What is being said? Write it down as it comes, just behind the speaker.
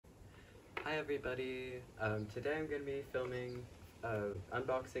Hi everybody, today I'm going to be filming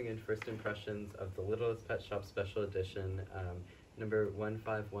unboxing and first impressions of the Littlest Pet Shop Special Edition number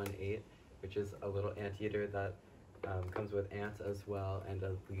 1518, which is a little anteater that comes with ants as well and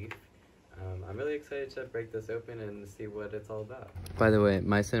a leaf. I'm really excited to break this open and see what it's all about. By the way,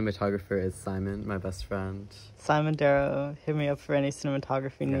 my cinematographer is Simon, my best friend. Simon Darrow, hit me up for any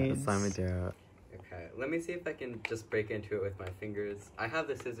cinematography needs. Simon Darrow. Okay, let me see if I can just break into it with my fingers. I have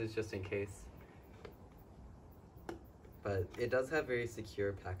the scissors just in case. But it does have very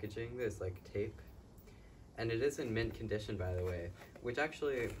secure packaging. There's like tape. And it is in mint condition, by the way. Which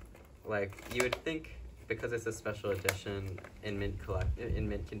actually, like, you would think because it's a special edition in mint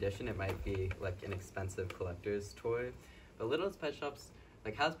condition, it might be like an expensive collector's toy. But Littlest Pet Shops,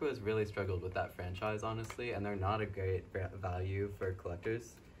 like Hasbro has really struggled with that franchise, honestly, and they're not a great value for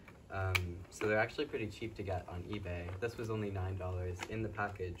collectors. So they're actually pretty cheap to get on eBay. This was only $9 in the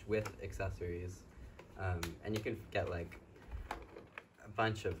package with accessories. And you can get like a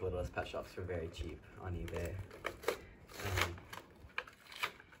bunch of Littlest Pet Shops for very cheap on eBay.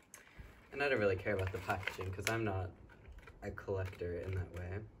 And I don't really care about the packaging because I'm not a collector in that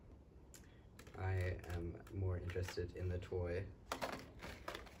way. I am more interested in the toy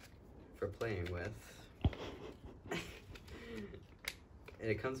for playing with. And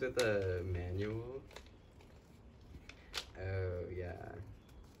it comes with a manual. Oh yeah.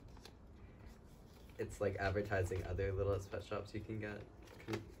 It's like advertising other Littlest Pet Shops you can get.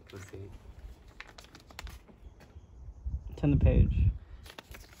 Come see. Turn the page.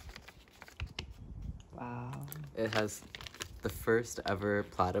 Wow. It has the first ever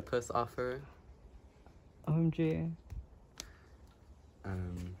platypus offer. OMG.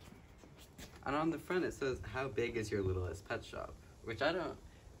 And on the front it says, "How big is your Littlest Pet Shop?" Which I don't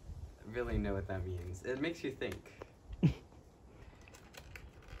really know what that means. It makes you think.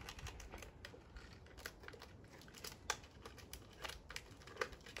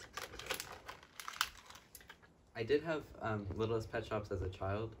 I did have Littlest Pet Shops as a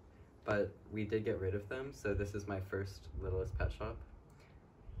child, but we did get rid of them, so this is my first Littlest Pet Shop.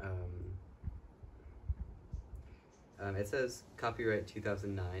 It says copyright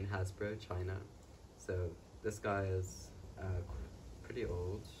 2009 Hasbro, China. So this guy is pretty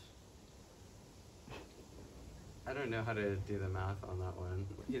old. I don't know how to do the math on that one.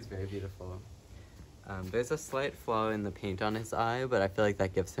 He's very beautiful. There's a slight flaw in the paint on his eye, but I feel like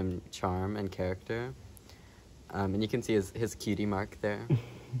that gives him charm and character. And you can see his cutie mark there.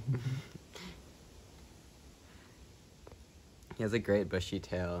 He has a great bushy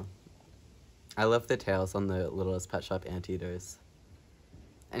tail. I love the tails on the Littlest Pet Shop Anteaters.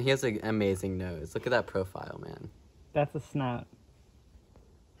 And he has an amazing nose. Look at that profile, man. That's a snout.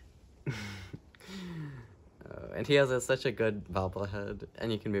 And he has such a good bobblehead,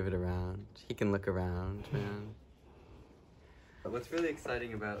 and you can move it around. He can look around, man. But what's really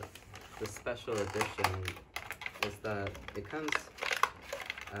exciting about the special edition is that it comes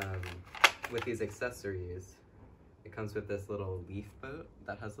with these accessories. It comes with this little leaf boat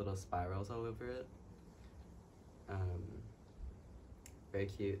that has little spirals all over it. Very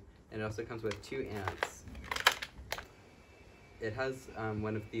cute. And it also comes with 2 ants. It has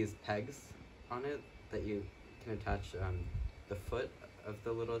one of these pegs on it that you can attach the foot of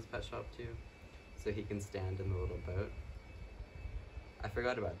the Littlest Pet Shop to, so he can stand in the little boat. I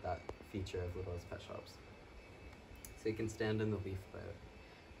forgot about that feature of Littlest Pet Shops. So you can stand in the leaf boat.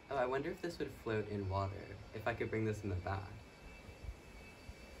 Oh, I wonder if this would float in water, if I could bring this in the back.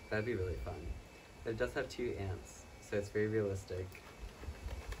 That'd be really fun. But it does have 2 ants, so it's very realistic.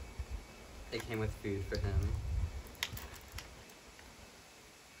 It came with food for him.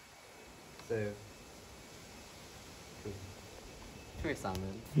 So, come here,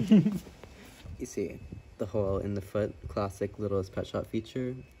 Simon. You see the hole in the foot, classic Littlest Pet Shop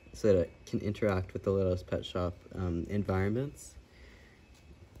feature, so that it can interact with the Littlest Pet Shop environments.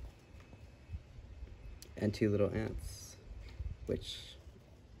 And 2 little ants, which,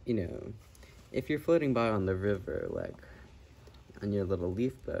 you know, if you're floating by on the river, like on your little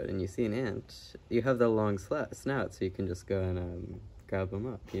leaf boat, and you see an ant, you have the long snout, so you can just go and grab them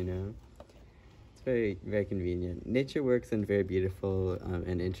up, you know? It's very, very convenient. Nature works in very beautiful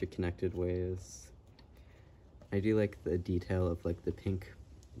and interconnected ways. I do like the detail of like the pink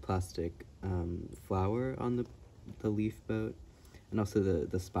plastic flower on the leaf boat, and also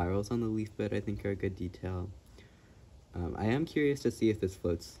the spirals on the leaf boat I think are a good detail. I am curious to see if this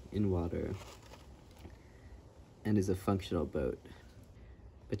floats in water and is a functional boat.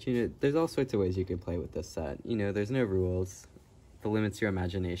 But you know, there's all sorts of ways you can play with this set. You know, there's no rules. The limit's your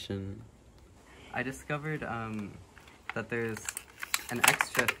imagination. I discovered that there's an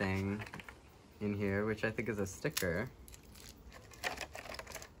extra thing in here, which I think is a sticker.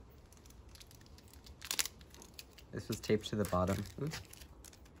 This was taped to the bottom. Ooh.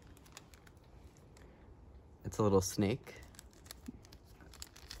 It's a little snake.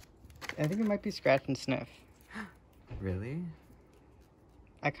 I think it might be Scratch and Sniff. Really?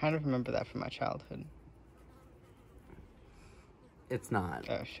 I kind of remember that from my childhood. It's not.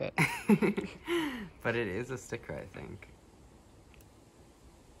 Oh, shit. But it is a sticker, I think.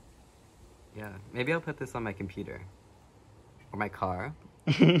 Yeah, maybe I'll put this on my computer. Or my car.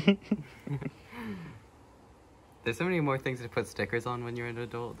 There's so many more things to put stickers on when you're an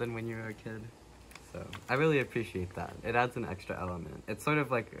adult than when you're a kid. So, I really appreciate that. It adds an extra element. It's sort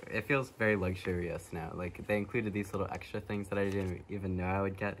of like, it feels very luxurious now. Like, they included these little extra things that I didn't even know I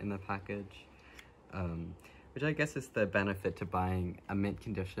would get in the package. Which I guess is the benefit to buying a mint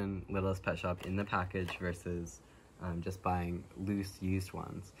condition Littlest Pet Shop in the package versus just buying loose used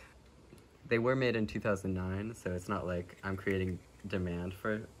ones. They were made in 2009, so it's not like I'm creating demand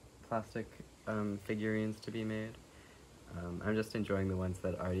for plastic figurines to be made. I'm just enjoying the ones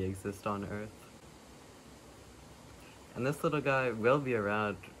that already exist on Earth. And this little guy will be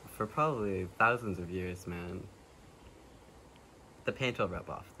around for probably thousands of years, man. The paint will rub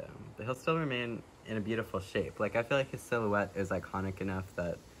off, though. But he'll still remain in a beautiful shape. Like, I feel like his silhouette is iconic enough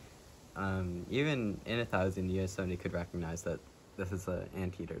that even in 1,000 years, somebody could recognize that this is an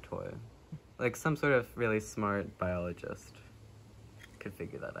Anteater toy. Like, some sort of really smart biologist could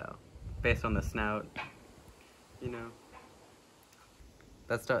figure that out. Based on the snout, you know?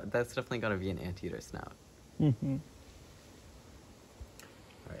 That's definitely gotta be an Anteater snout. Mm-hmm.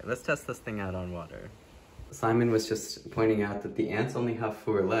 Alright, let's test this thing out on water. Simon was just pointing out that the ants only have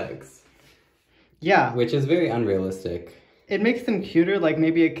 4 legs. Yeah. Which is very unrealistic. It makes them cuter. Like,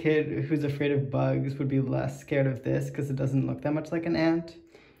 maybe a kid who's afraid of bugs would be less scared of this because it doesn't look that much like an ant.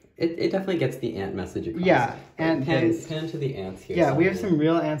 It definitely gets the ant message across. Yeah, and pan to the ants here. Yeah, we have some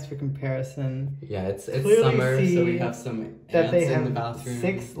real ants for comparison. Yeah, it's Clearly summer, so we have some ants in the bathroom.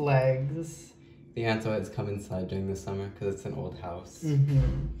 6 legs. The ants always come inside during the summer because it's an old house. Mm-hmm.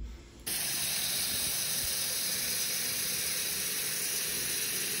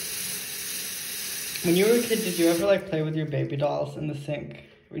 When you were a kid, did you ever like play with your baby dolls in the sink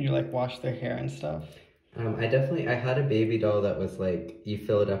when you like wash their hair and stuff? I had a baby doll that was like, you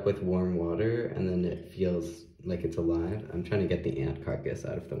fill it up with warm water and then it feels like it's alive. I'm trying to get the ant carcass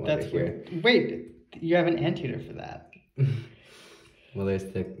out of the water. That's weird. Wait, you have an anteater for that. Well, there's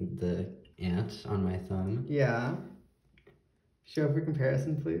the ant on my thumb. Yeah. Show for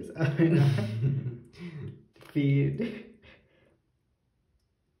comparison, please. Oh, no. Feed.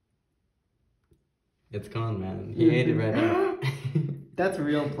 It's gone, man. He ate it right up. That's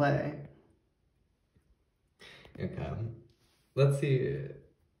real play. Okay. Let's see.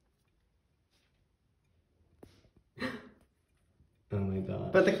 Oh my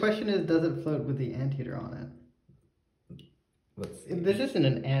god. But the question is, does it float with the anteater on it? Let's see. This isn't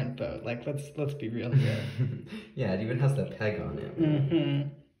an ant boat. Like, let's be real here. Yeah, it even has the peg on it. Mm-hmm.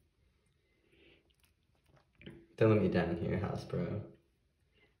 Don't let me down here, house bro.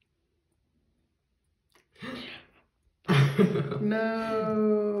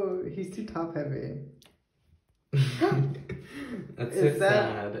 No, he's too top heavy. That's so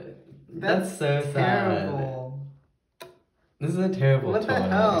sad. That's so terrible. Sad. This is a terrible What toy. the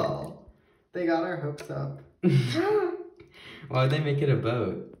hell? They got our hopes up. Why would they make it a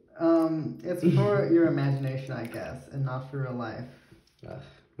boat? It's for your imagination, I guess, and not for real life. Ugh.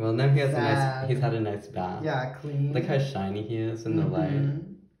 Well, now he's had a nice bath. Yeah, clean. Look how shiny he is in the light.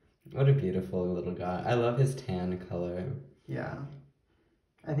 What a beautiful little guy. I love his tan color. Yeah.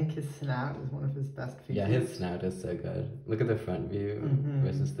 I think his snout is one of his best features. Yeah, his snout is so good. Look at the front view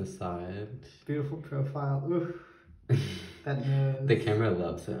versus the side. Beautiful profile. Oof. That nose. The camera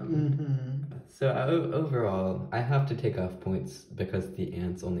loves him. So overall, I have to take off points because the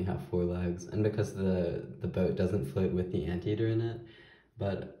ants only have 4 legs and because the boat doesn't float with the anteater in it.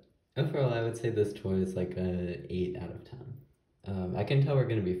 But overall, I would say this toy is like a 8 out of 10. I can tell we're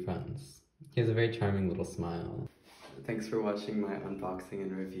gonna be friends. He has a very charming little smile. Thanks for watching my unboxing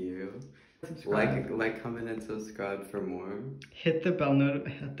and review. Like, comment, and subscribe for more. Hit the bell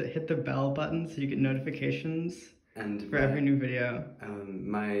hit the bell button so you get notifications for every new video.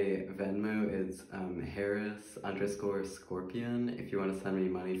 My Venmo is Harris_Scorpion if you want to send me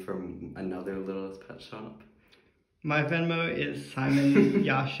money from another Littlest Pet Shop. My Venmo is Simon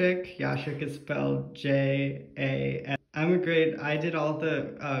Yashik. Yashik is spelled J-A-S. I did all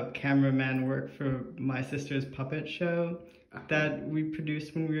the cameraman work for my sister's puppet show that we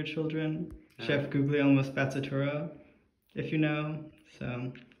produced when we were children. Chef Guglielmo Spazzatura, if you know.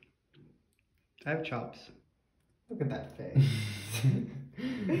 So I have chops. Look at that face.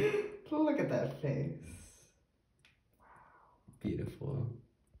 Look at that face. Beautiful.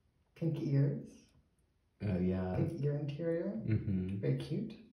 Pink ears. Oh, yeah. Pink ear interior. Mm-hmm. Very cute.